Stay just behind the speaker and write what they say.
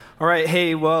All right,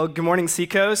 hey, well, good morning,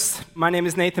 Seacoast. My name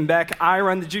is Nathan Beck. I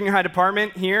run the junior high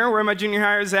department here. Where are my junior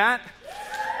hires at?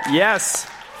 Yes.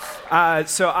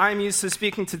 So I'm used to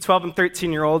speaking to 12 and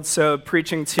 13-year-olds, so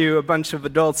preaching to a bunch of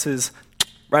adults is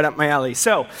right up my alley.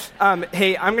 So,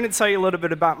 hey, I'm going to tell you a little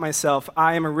bit about myself.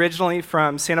 I am originally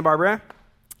from Santa Barbara.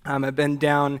 I've been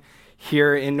down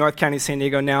here in North County, San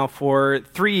Diego now for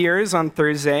 3 years on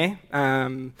Thursday.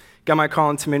 Got my call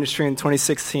into ministry in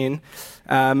 2016.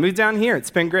 Moved down here.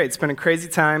 It's been great. It's been a crazy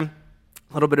time.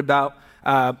 A little bit about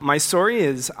my story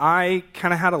is I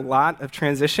kind of had a lot of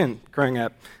transition growing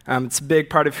up. It's a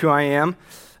big part of who I am.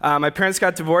 My parents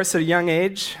got divorced at a young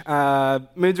age.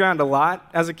 Moved around a lot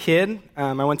as a kid.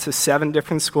 I went to 7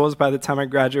 different schools by the time I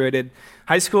graduated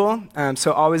high school.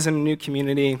 So always in a new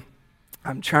community.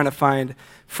 I'm trying to find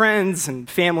friends and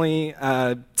family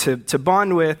to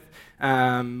bond with.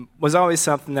 Was always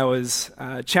something that was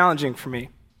challenging for me.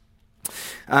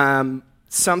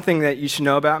 Something that you should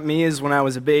know about me is when I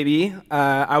was a baby,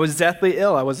 I was deathly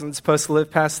ill. I wasn't supposed to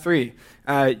live past 3.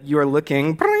 You are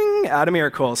looking at a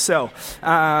miracle. So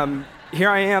here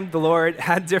I am. The Lord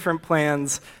had different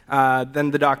plans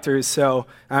than the doctors. So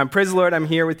praise the Lord, I'm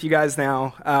here with you guys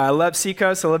now. I love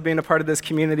Seacoast. I love being a part of this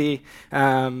community.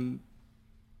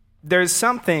 There's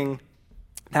something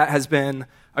that has been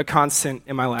a constant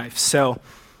in my life. So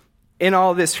in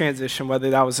all this transition, whether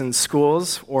that was in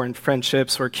schools or in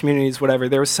friendships or communities, whatever,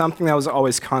 there was something that was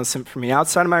always constant for me.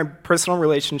 Outside of my personal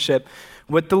relationship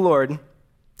with the Lord,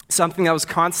 something that was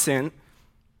constant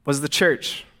was the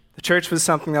church. The church was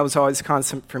something that was always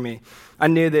constant for me. I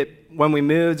knew that when we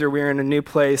moved or we were in a new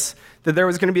place, that there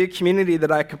was going to be a community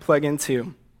that I could plug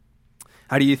into.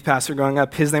 I had a youth pastor growing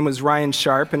up. His name was Ryan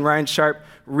Sharp, and Ryan Sharp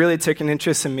really took an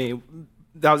interest in me.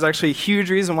 That was actually a huge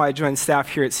reason why I joined staff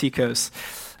here at Seacoast.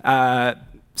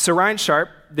 So Ryan Sharp,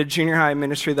 the junior high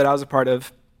ministry that I was a part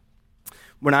of,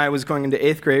 when I was going into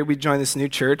 8th grade, we joined this new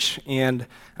church, and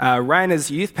Ryan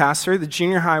is youth pastor. The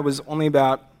junior high was only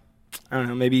about,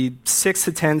 maybe 6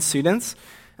 to 10 students,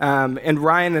 and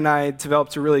Ryan and I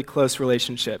developed a really close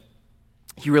relationship.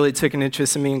 He really took an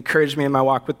interest in me, encouraged me in my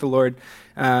walk with the Lord,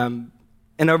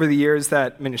 and over the years,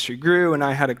 that ministry grew, and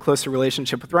I had a closer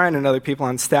relationship with Ryan and other people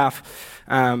on staff.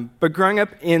 But growing up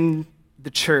in the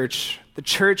church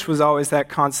was always that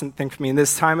constant thing for me. In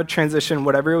this time of transition,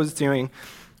 whatever I was doing,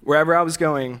 wherever I was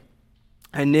going,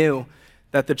 I knew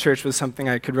that the church was something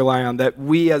I could rely on, that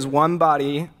we as one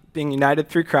body, being united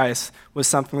through Christ, was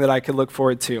something that I could look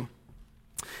forward to.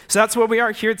 So that's what we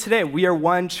are here today. We are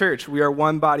one church. We are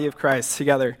one body of Christ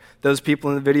together. Those people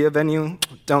in the video venue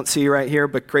don't see you right here,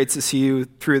 but great to see you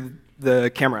through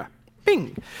the camera.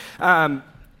 Bing!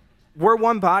 We're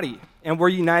one body, and we're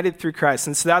united through Christ.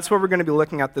 And so that's what we're going to be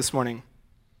looking at this morning.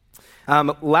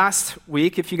 Last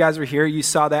week, if you guys were here, you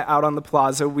saw that out on the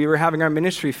plaza. We were having our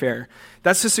ministry fair.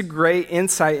 That's just a great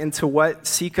insight into what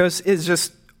Seacoast is,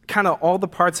 just kind of all the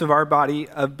parts of our body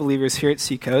of believers here at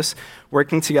Seacoast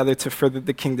working together to further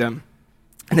the kingdom.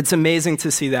 And it's amazing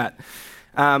to see that.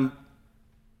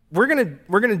 We're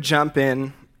gonna jump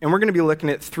in, and we're going to be looking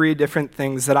at 3 different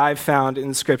things that I've found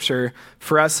in Scripture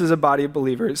for us as a body of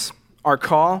believers: our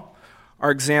call,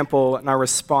 our example, and our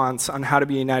response on how to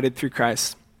be united through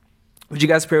Christ. Would you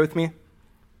guys pray with me?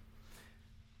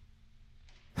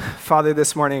 Father,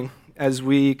 this morning, as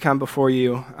we come before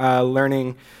you,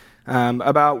 learning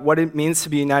about what it means to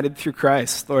be united through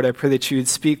Christ, Lord, I pray that you would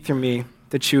speak through me,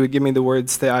 that you would give me the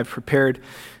words that I've prepared.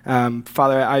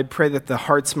 Father, I pray that the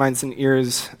hearts, minds, and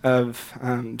ears of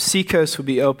Seacoast would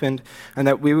be opened, and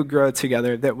that we would grow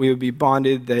together, that we would be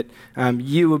bonded, that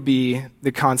you would be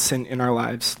the constant in our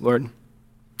lives, Lord.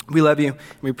 We love you,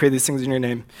 and we pray these things in your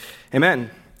name.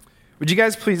 Amen. Would you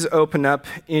guys please open up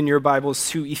in your Bibles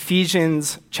to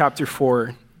Ephesians chapter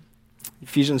 4.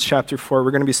 Ephesians chapter 4,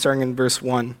 we're going to be starting in verse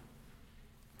 1.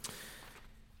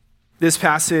 This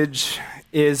passage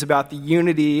is about the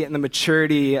unity and the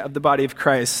maturity of the body of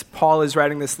Christ. Paul is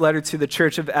writing this letter to the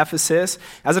church of Ephesus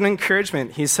as an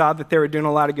encouragement. He saw that they were doing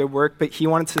a lot of good work, but he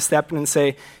wanted to step in and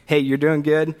say, hey, you're doing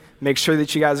good. Make sure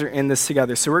that you guys are in this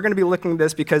together. So we're going to be looking at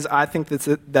this because I think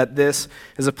that this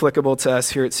is applicable to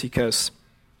us here at Seacoast.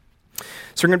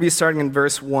 So we're going to be starting in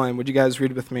verse 1. Would you guys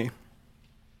read with me?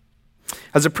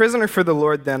 As a prisoner for the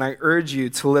Lord, then, I urge you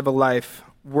to live a life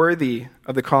worthy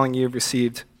of the calling you have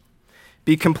received.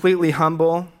 Be completely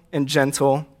humble and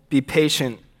gentle. Be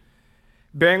patient,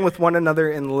 bearing with one another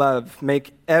in love.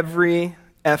 Make every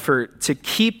effort to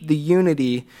keep the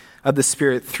unity of the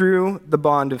Spirit through the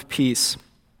bond of peace.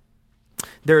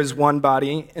 There is one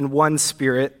body and one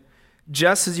Spirit,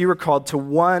 just as you were called to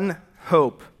one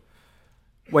hope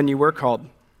when you were called.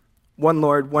 One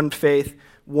Lord, one faith,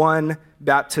 one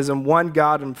baptism, one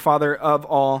God and Father of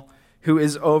all, who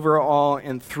is over all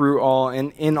and through all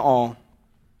and in all.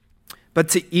 But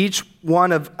to each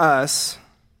one of us,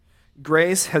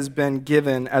 grace has been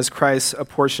given as Christ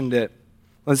apportioned it.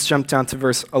 Let's jump down to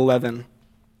verse 11.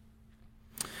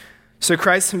 So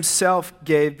Christ himself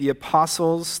gave the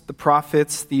apostles, the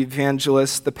prophets, the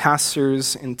evangelists, the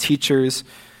pastors, and teachers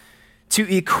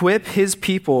to equip his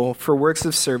people for works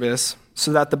of service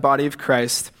so that the body of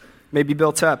Christ may be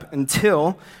built up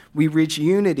until we reach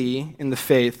unity in the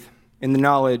faith, in the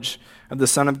knowledge of the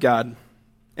Son of God,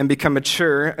 and become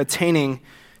mature, attaining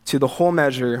to the whole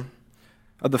measure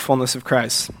of the fullness of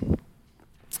Christ. Do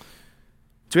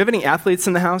we have any athletes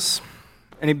in the house?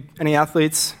 Any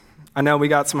athletes? I know we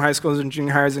got some high schools and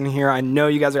junior highs in here. I know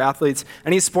you guys are athletes.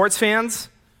 Any sports fans?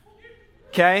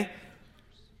 Okay.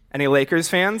 Any Lakers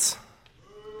fans?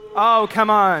 Oh, come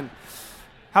on.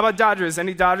 How about Dodgers?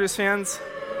 Any Dodgers fans?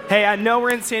 Hey, I know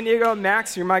we're in San Diego.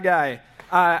 Max, you're my guy.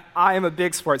 I am a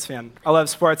big sports fan. I love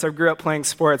sports. I grew up playing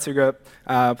sports. I grew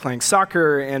up playing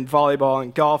soccer and volleyball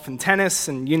and golf and tennis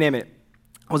and you name it.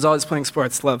 I was always playing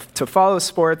sports. Love to follow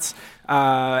sports.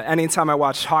 Anytime I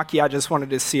watched hockey, I just wanted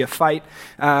to see a fight.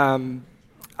 I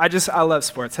love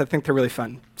sports. I think they're really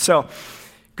fun. So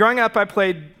growing up, I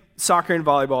played soccer and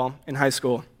volleyball in high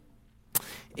school.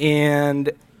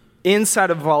 And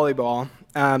inside of volleyball,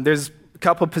 there's a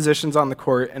couple of positions on the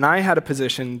court, and I had a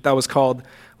position that was called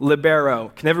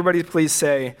libero. Can everybody please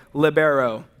say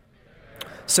libero?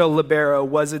 So libero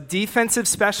was a defensive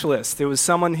specialist. It was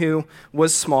someone who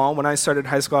was small. When I started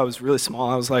high school, I was really small.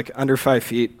 I was like under 5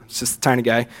 feet. I was just a tiny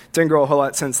guy. Didn't grow a whole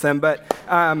lot since then. But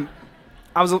I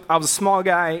was a small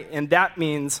guy, and that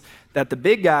means that the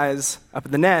big guys up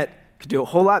at the net could do a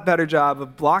whole lot better job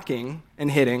of blocking and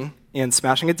hitting and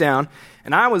smashing it down.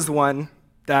 And I was the one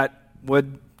that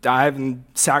would dive and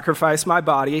sacrifice my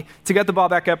body to get the ball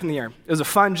back up in the air. It was a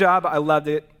fun job. I loved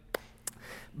it.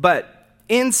 But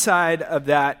inside of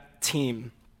that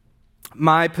team,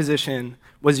 my position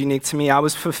was unique to me. I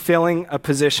was fulfilling a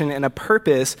position and a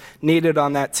purpose needed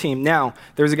on that team. Now,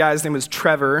 there was a guy, his name was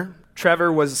Trevor.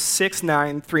 Trevor was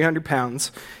 6'9", 300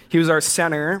 pounds. He was our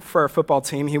center for our football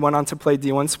team. He went on to play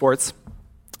D1 sports.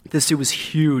 This dude was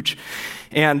huge.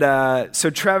 And so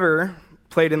Trevor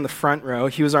played in the front row.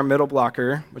 He was our middle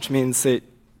blocker, which means that,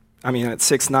 at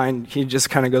 6'9", he just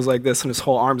kind of goes like this and his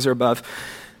whole arms are above.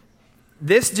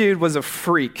 This dude was a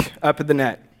freak up at the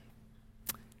net.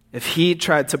 If he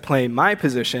tried to play my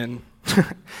position,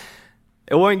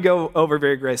 it wouldn't go over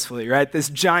very gracefully, right? This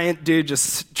giant dude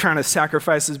just trying to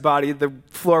sacrifice his body. The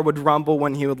floor would rumble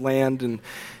when he would land, and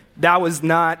that was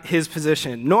not his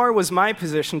position, nor was my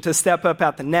position to step up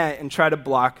at the net and try to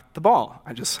block the ball.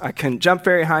 I couldn't jump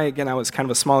very high. Again, I was kind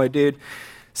of a smaller dude.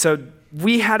 So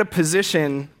we had a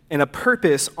position and a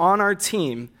purpose on our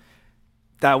team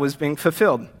that was being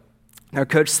fulfilled. Our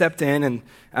coach stepped in and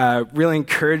really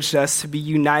encouraged us to be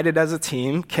united as a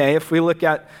team. Okay, if we look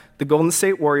at the Golden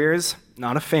State Warriors,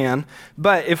 not a fan,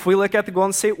 but if we look at the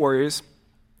Golden State Warriors,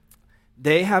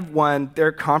 they have won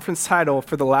their conference title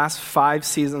for the last 5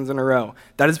 seasons in a row.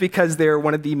 That is because they're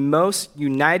one of the most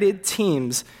united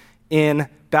teams in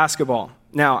basketball.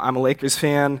 Now, I'm a Lakers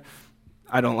fan.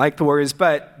 I don't like the Warriors,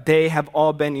 but they have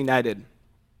all been united.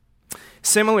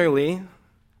 Similarly,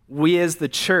 we as the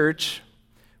church,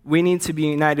 we need to be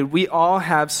united. We all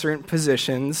have certain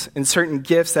positions and certain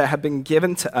gifts that have been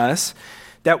given to us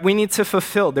that we need to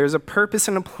fulfill. There's a purpose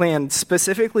and a plan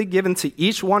specifically given to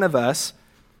each one of us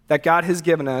that God has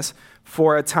given us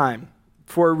for a time,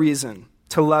 for a reason,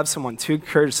 to love someone, to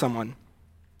encourage someone.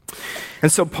 And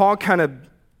so Paul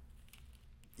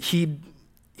he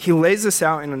lays this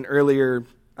out in an earlier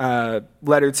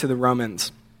letter to the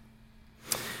Romans.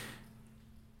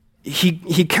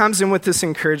 He comes in with this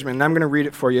encouragement, and I'm going to read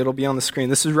it for you. It'll be on the screen.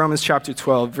 This is Romans chapter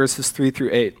 12, verses 3 through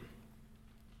 8.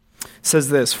 It says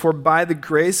this, "For by the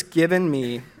grace given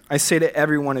me, I say to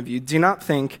every one of you, do not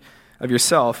think of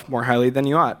yourself more highly than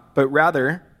you ought, but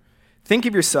rather think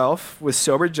of yourself with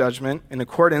sober judgment in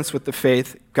accordance with the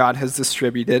faith God has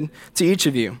distributed to each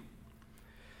of you.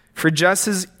 For just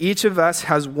as each of us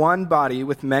has one body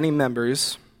with many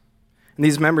members, and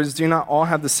these members do not all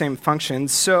have the same function,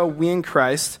 so we in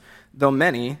Christ, though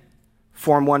many,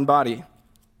 form one body.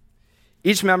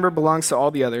 Each member belongs to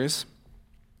all the others.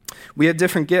 We have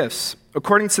different gifts,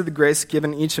 according to the grace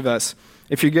given each of us.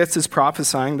 If your gift is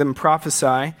prophesying, then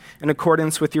prophesy in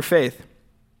accordance with your faith.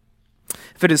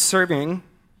 If it is serving,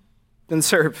 then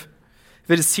serve.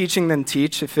 If it is teaching, then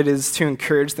teach. If it is to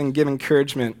encourage, then give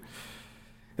encouragement.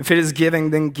 If it is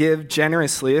giving, then give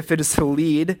generously. If it is to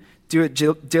lead, do it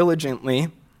diligently.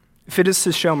 If it is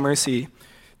to show mercy,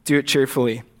 do it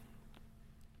cheerfully.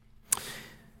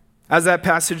 As that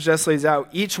passage just lays out,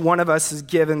 each one of us is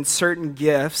given certain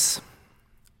gifts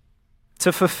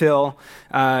to fulfill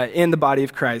in the body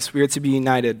of Christ. We are to be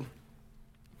united.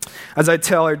 As I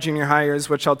tell our junior hires,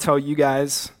 which I'll tell you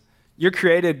guys, you're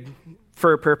created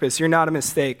for a purpose. You're not a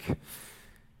mistake.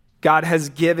 God has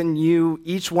given you,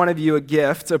 each one of you, a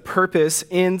gift, a purpose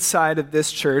inside of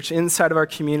this church, inside of our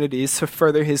communities to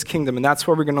further his kingdom. And that's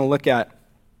what we're going to look at.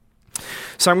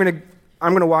 So I'm going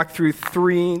to walk through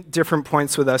 3 different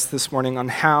points with us this morning on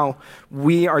how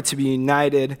we are to be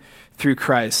united through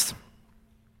Christ.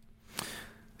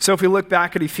 So if we look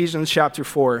back at Ephesians chapter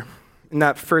 4, in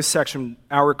that first section,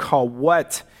 our call,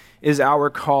 what is our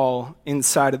call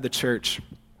inside of the church?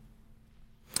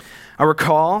 Our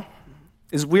call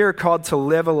is we are called to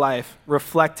live a life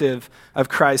reflective of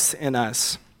Christ in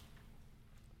us.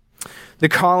 The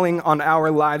calling on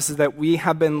our lives is that we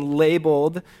have been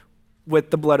labeled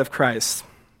with the blood of Christ.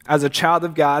 As a child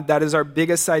of God, that is our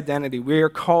biggest identity. We are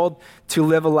called to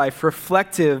live a life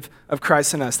reflective of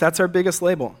Christ in us. That's our biggest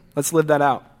label. Let's live that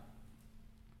out.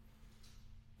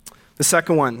 The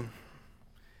second one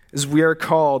is we are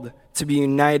called to be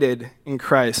united in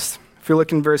Christ. If you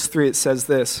look in verse 3, it says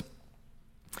this: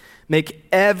 make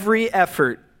every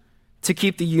effort to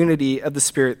keep the unity of the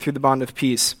Spirit through the bond of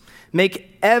peace.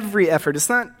 Make every effort. It's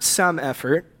not some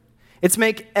effort. It's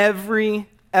make every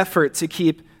effort to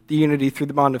keep the unity through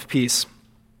the bond of peace.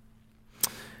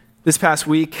 This past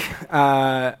week,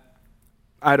 I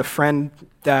had a friend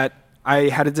that I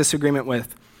had a disagreement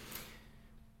with.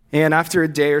 And after a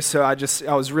day or so, I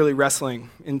was really wrestling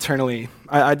internally.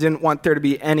 I didn't want there to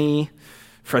be any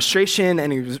frustration,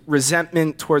 any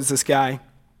resentment towards this guy.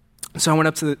 So I went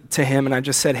up to him and I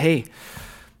just said, hey,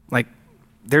 like,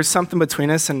 there's something between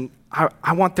us and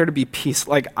I want there to be peace.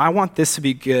 Like, I want this to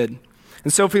be good.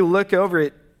 And so if we look over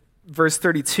at verse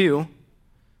 32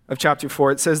 of chapter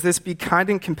 4, it says this: be kind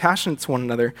and compassionate to one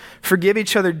another. Forgive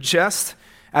each other just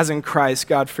as in Christ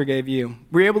God forgave you.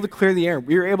 We were able to clear the air.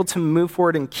 We were able to move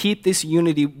forward and keep this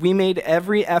unity. We made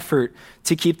every effort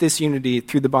to keep this unity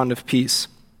through the bond of peace.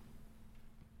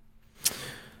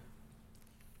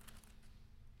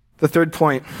 The third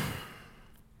point,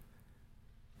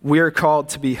 we are called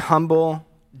to be humble,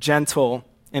 gentle,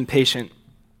 and patient.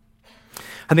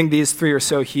 I think these 3 are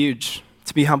so huge.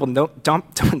 To be humble,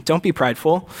 don't be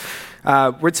prideful.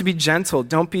 We're to be gentle.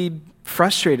 Don't be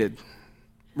frustrated.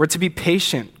 We're to be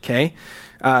patient, okay?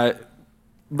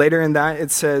 Later in that,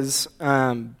 it says,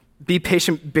 be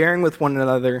patient, bearing with one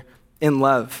another in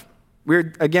love. We're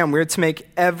to make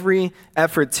every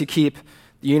effort to keep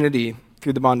unity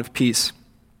through the bond of peace.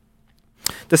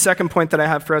 The second point that I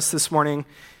have for us this morning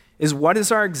is, what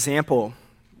is our example?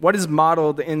 What is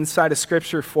modeled inside of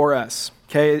Scripture for us?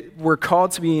 Okay, we're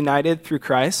called to be united through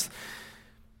Christ,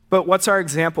 but what's our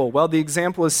example? Well, the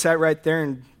example is set right there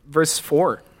in verse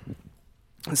 4.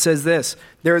 It says this: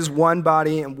 there is one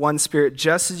body and one Spirit,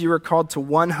 just as you were called to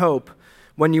one hope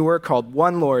when you were called,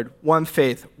 one Lord, one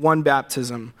faith, one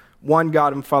baptism, one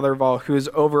God and Father of all, who is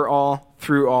over all,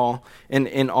 through all, and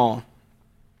in all.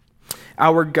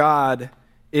 Our God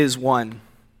is one.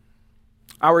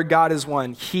 Our God is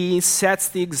one. He sets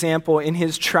the example in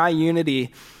his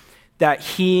triunity that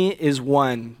he is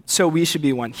one, so we should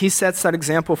be one. He sets that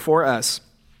example for us.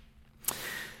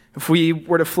 If we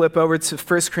were to flip over to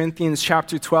 1 Corinthians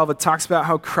chapter 12, it talks about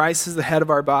how Christ is the head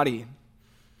of our body.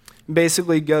 It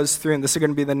basically goes through, and this is going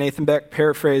to be the Nathan Beck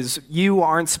paraphrase, you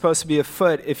aren't supposed to be a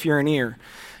foot if you're an ear.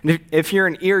 And if you're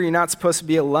an ear, you're not supposed to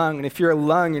be a lung. And if you're a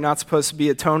lung, you're not supposed to be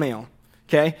a toenail.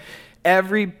 Okay?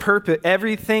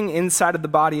 Everything inside of the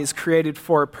body is created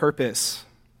for a purpose.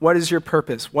 What is your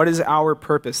purpose? What is our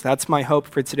purpose? That's my hope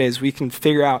for today, is we can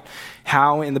figure out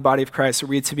how in the body of Christ are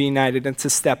we to be united and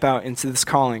to step out into this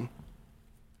calling.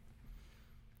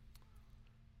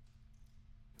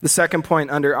 The second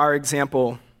point under our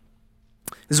example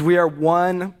is we are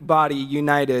one body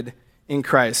united in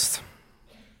Christ.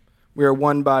 We are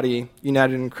one body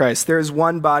united in Christ. There is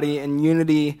one body and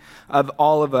unity of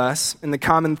all of us, and the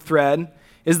common thread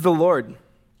is the Lord.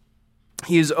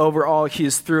 He is over all, he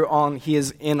is through all, and he is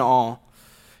in all.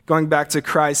 Going back to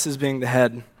Christ as being the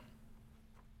head.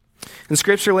 And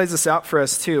Scripture lays this out for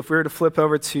us too. If we were to flip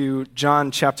over to John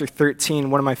chapter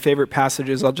 13, one of my favorite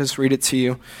passages, I'll just read it to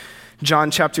you. John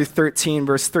chapter 13,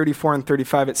 verse 34 and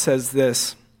 35, it says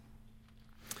this: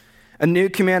 a new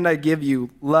command I give you,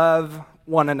 love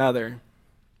one another.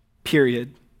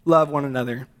 Period. Love one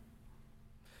another.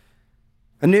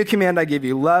 A new command I give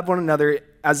you, love one another.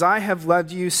 As I have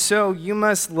loved you, so you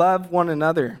must love one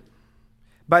another.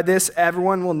 By this,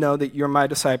 everyone will know that you're my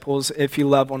disciples if you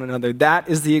love one another. That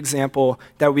is the example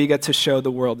that we get to show the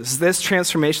world. Is this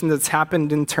transformation that's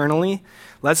happened internally?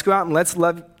 Let's go out and let's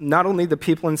love not only the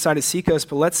people inside of Seacoast,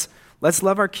 but let's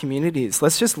love our communities.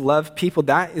 Let's just love people.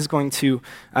 That is going to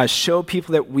show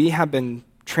people that we have been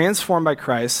transformed by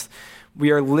Christ.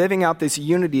 We are living out this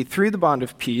unity through the bond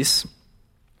of peace.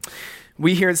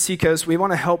 We here at Seacoast, we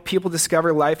want to help people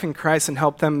discover life in Christ and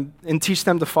help them and teach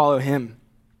them to follow him.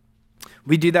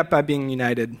 We do that by being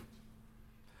united.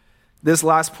 This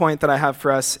last point that I have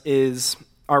for us is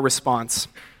our response.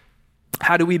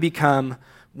 How do we become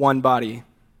one body?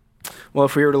 Well,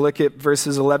 if we were to look at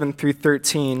verses 11 through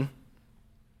 13,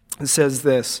 it says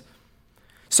this.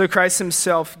 So Christ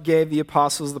himself gave the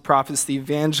apostles, the prophets, the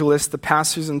evangelists, the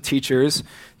pastors, and teachers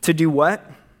to do what?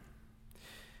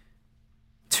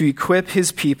 To equip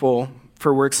his people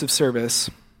for works of service,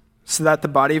 so that the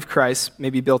body of Christ may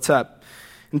be built up,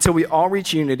 until we all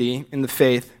reach unity in the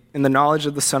faith and the knowledge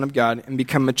of the Son of God and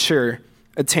become mature,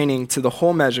 attaining to the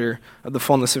whole measure of the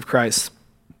fullness of Christ.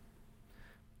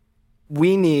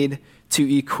 We need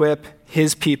to equip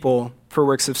his people for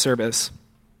works of service.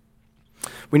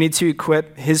 We need to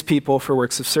equip his people for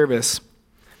works of service.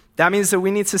 That means that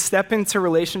we need to step into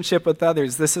relationship with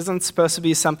others. This isn't supposed to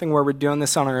be something where we're doing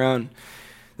this on our own.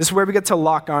 This is where we get to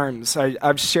lock arms.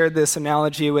 I've shared this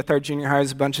analogy with our junior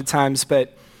hires a bunch of times,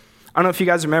 but I don't know if you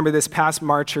guys remember this past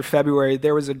March or February,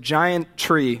 there was a giant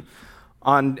tree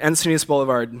on Encinitas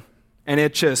Boulevard, and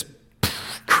it just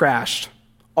crashed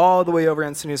all the way over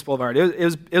Encinitas Boulevard. It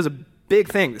was a big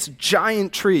thing. This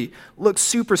giant tree looked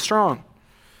super strong.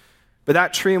 But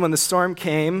that tree, when the storm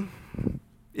came,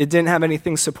 it didn't have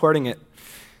anything supporting it.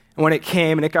 And when it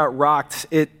came and it got rocked,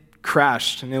 it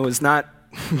crashed, and it was not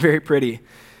very pretty.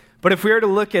 But if we were to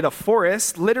look at a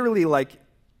forest, literally like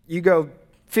you go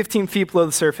 15 feet below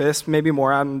the surface, maybe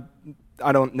more.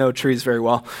 I don't know trees very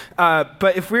well.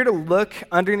 But if we were to look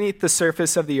underneath the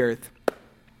surface of the earth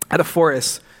at a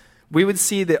forest, we would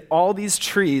see that all these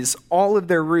trees, all of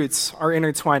their roots are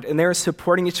intertwined, and they're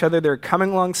supporting each other. They're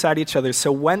coming alongside each other.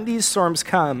 So when these storms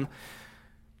come,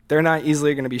 they're not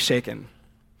easily going to be shaken.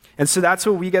 And so that's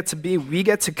what we get to be. We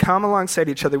get to come alongside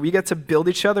each other. We get to build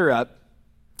each other up.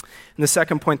 And the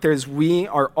second point there is we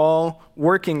are all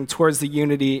working towards the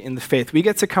unity in the faith. We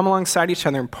get to come alongside each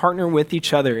other and partner with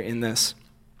each other in this.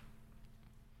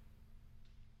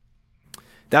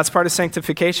 That's part of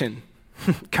sanctification.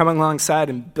 Coming alongside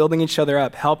and building each other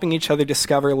up, helping each other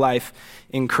discover life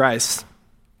in Christ.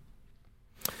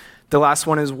 The last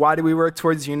one is, why do we work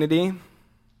towards unity?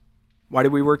 Why do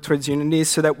we work towards unity?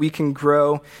 So that we can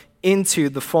grow into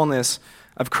the fullness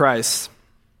of Christ.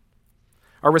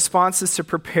 Our response is to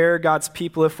prepare God's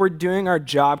people. If we're doing our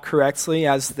job correctly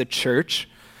as the church,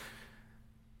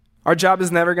 our job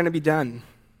is never going to be done.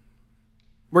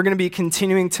 We're going to be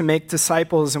continuing to make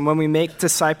disciples, and when we make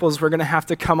disciples, we're going to have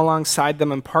to come alongside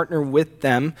them and partner with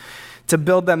them to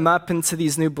build them up into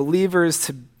these new believers,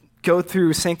 to go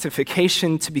through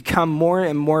sanctification, to become more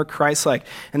and more Christ-like.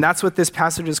 And that's what this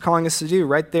passage is calling us to do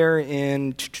right there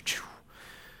in,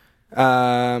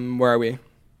 where are we?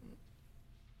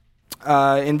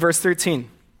 In verse 13.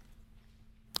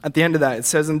 At the end of that, it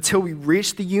says, until we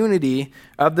reach the unity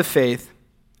of the faith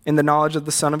in the knowledge of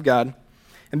the Son of God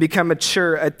and become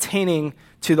mature, attaining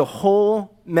to the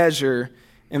whole measure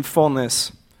and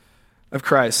fullness of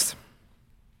Christ.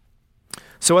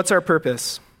 So what's our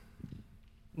purpose?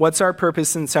 What's our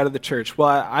purpose inside of the church? Well,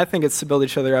 I think it's to build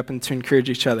each other up and to encourage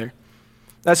each other.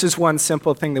 That's just one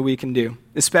simple thing that we can do.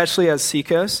 Especially as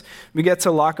Seacoast, we get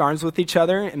to lock arms with each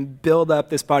other and build up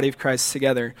this body of Christ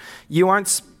together.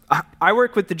 I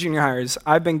work with the junior hires.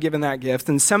 I've been given that gift,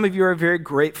 and some of you are very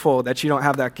grateful that you don't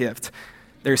have that gift.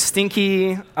 They're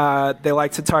stinky. They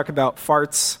like to talk about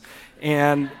farts,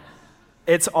 and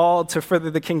it's all to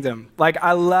further the kingdom. Like,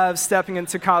 I love stepping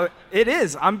into college. It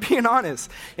is. I'm being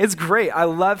honest. It's great. I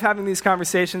love having these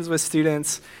conversations with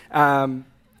students, and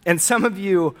some of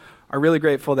you are really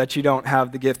grateful that you don't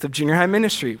have the gift of junior high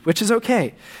ministry, which is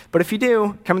okay. But if you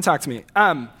do, come and talk to me.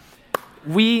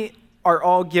 We are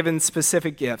all given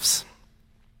specific gifts.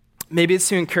 Maybe it's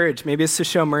to encourage. Maybe it's to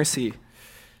show mercy.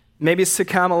 Maybe it's to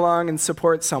come along and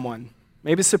support someone.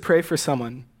 Maybe it's to pray for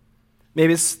someone.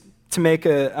 Maybe it's to make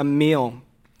a meal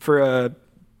for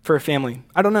a family.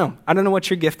 I don't know. I don't know what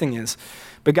your gifting is.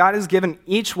 But God has given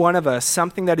each one of us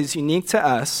something that is unique to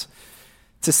us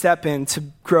to step in, to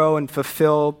grow and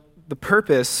fulfill the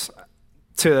purpose,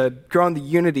 to grow in the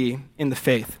unity in the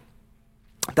faith.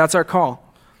 That's our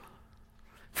call.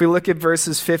 If we look at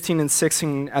verses 15 and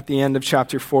 16 at the end of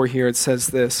chapter 4 here, it says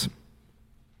this.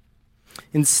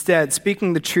 Instead,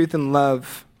 speaking the truth in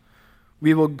love,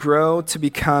 we will grow to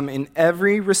become in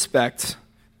every respect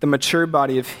the mature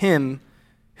body of him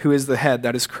who is the head,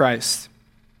 that is Christ.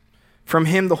 From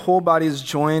him the whole body is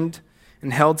joined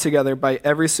and held together by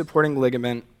every supporting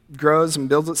ligament, grows and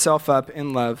builds itself up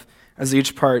in love as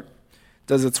each part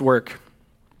does its work.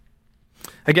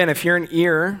 Again, if you're an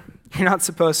ear, you're not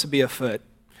supposed to be a foot.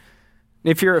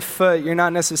 And if you're a foot, you're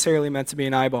not necessarily meant to be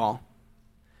an eyeball.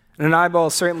 And an eyeball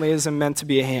certainly isn't meant to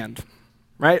be a hand,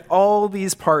 right? All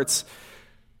these parts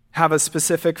have a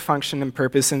specific function and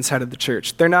purpose inside of the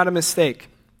church. They're not a mistake.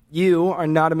 You are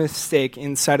not a mistake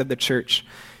inside of the church.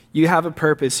 You have a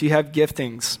purpose. You have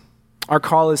giftings. Our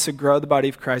call is to grow the body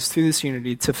of Christ through this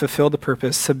unity, to fulfill the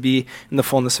purpose, to be in the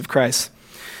fullness of Christ.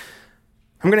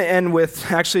 I'm going to end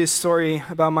with actually a story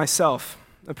about myself,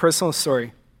 a personal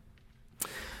story.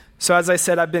 So as I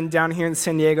said, I've been down here in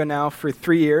San Diego now for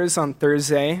 3 years on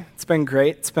Thursday. It's been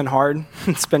great. It's been hard.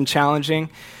 It's been challenging.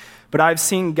 But I've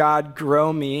seen God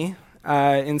grow me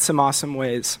in some awesome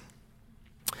ways.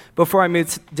 Before I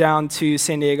moved down to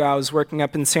San Diego, I was working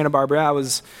up in Santa Barbara. I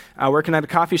was working at a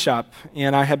coffee shop,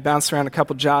 and I had bounced around a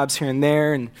couple jobs here and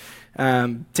there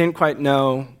and didn't quite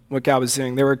know what God was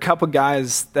doing. There were a couple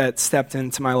guys that stepped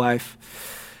into my life.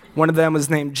 One of them was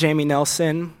named Jamie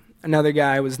Nelson. Another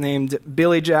guy was named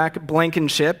Billy Jack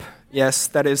Blankenship. Yes,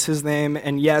 that is his name.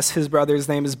 And yes, his brother's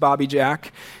name is Bobby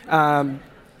Jack. And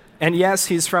yes,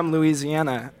 he's from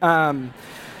Louisiana.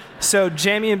 So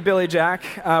Jamie and Billy Jack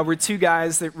were two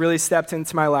guys that really stepped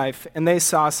into my life, and they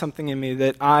saw something in me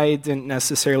that I didn't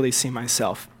necessarily see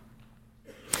myself.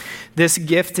 This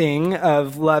gifting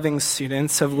of loving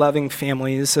students, of loving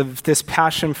families, of this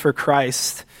passion for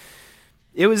Christ,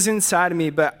 it was inside of me,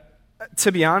 but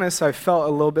to be honest, I felt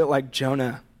a little bit like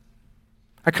Jonah.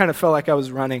 I kind of felt like I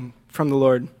was running from the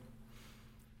Lord,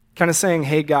 kind of saying,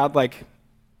 hey, God, like,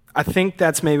 I think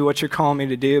that's maybe what you're calling me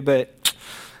to do, but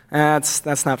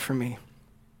that's not for me.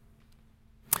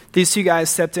 These two guys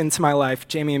stepped into my life,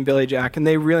 Jamie and Billy Jack, and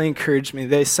they really encouraged me.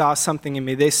 They saw something in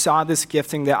me. They saw this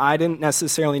gifting that I didn't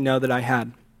necessarily know that I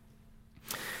had.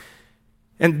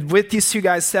 And with these two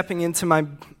guys stepping into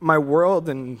my world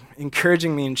and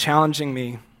encouraging me and challenging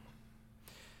me,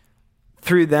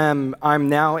 through them, I'm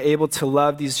now able to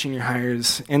love these junior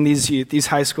hires and these youth, these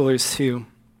high schoolers too,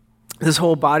 this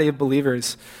whole body of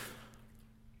believers.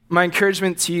 My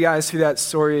encouragement to you guys through that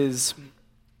story is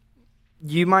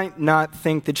you might not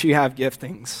think that you have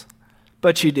giftings,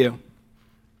 but you do.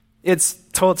 It's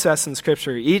told to us in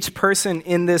Scripture. Each person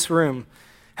in this room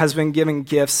has been given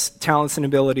gifts, talents, and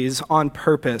abilities on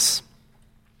purpose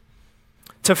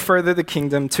to further the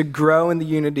kingdom, to grow in the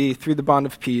unity through the bond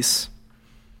of peace,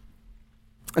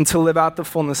 and to live out the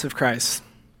fullness of Christ.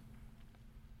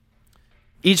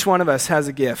 Each one of us has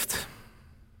a gift,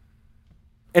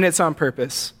 and it's on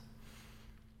purpose.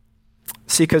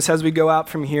 See, because as we go out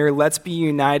from here, let's be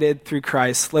united through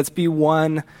Christ. Let's be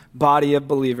one body of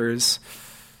believers.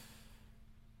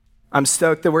 I'm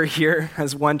stoked that we're here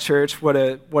as one church. What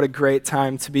a great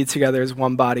time to be together as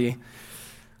one body.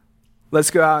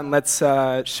 Let's go out and let's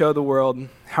show the world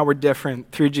how we're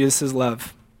different through Jesus'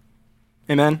 love.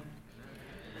 Amen?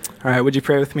 All right, would you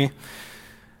pray with me?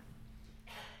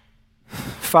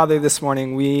 Father, this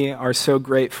morning we are so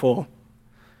grateful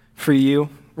for you.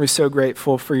 We're so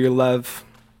grateful for your love.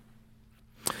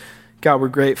 God, we're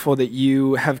grateful that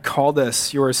you have called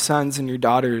us your sons and your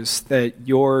daughters, that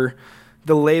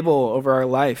the label over our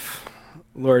life,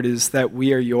 Lord, is that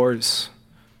we are yours.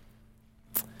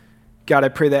 God, I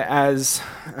pray that as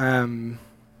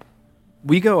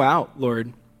we go out,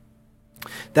 Lord,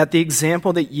 that the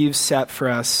example that you've set for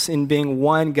us in being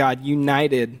one, God,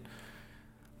 united,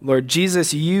 Lord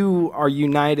Jesus, you are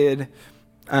united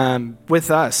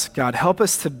with us. God, help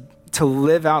us to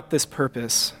live out this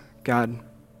purpose, God.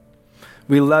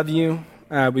 We love you.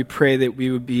 We pray that we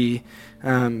would be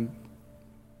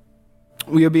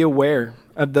aware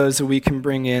of those that we can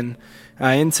bring in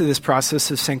into this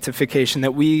process of sanctification,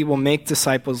 that we will make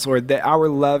disciples, Lord, that our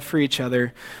love for each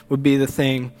other would be the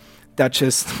thing that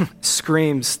just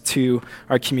screams to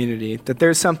our community, that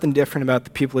there's something different about the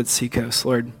people at Seacoast,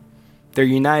 Lord. They're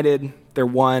united, they're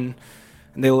one,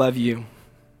 and they love you.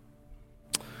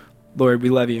 Lord, we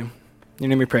love you. In your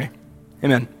name we pray.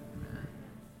 Amen.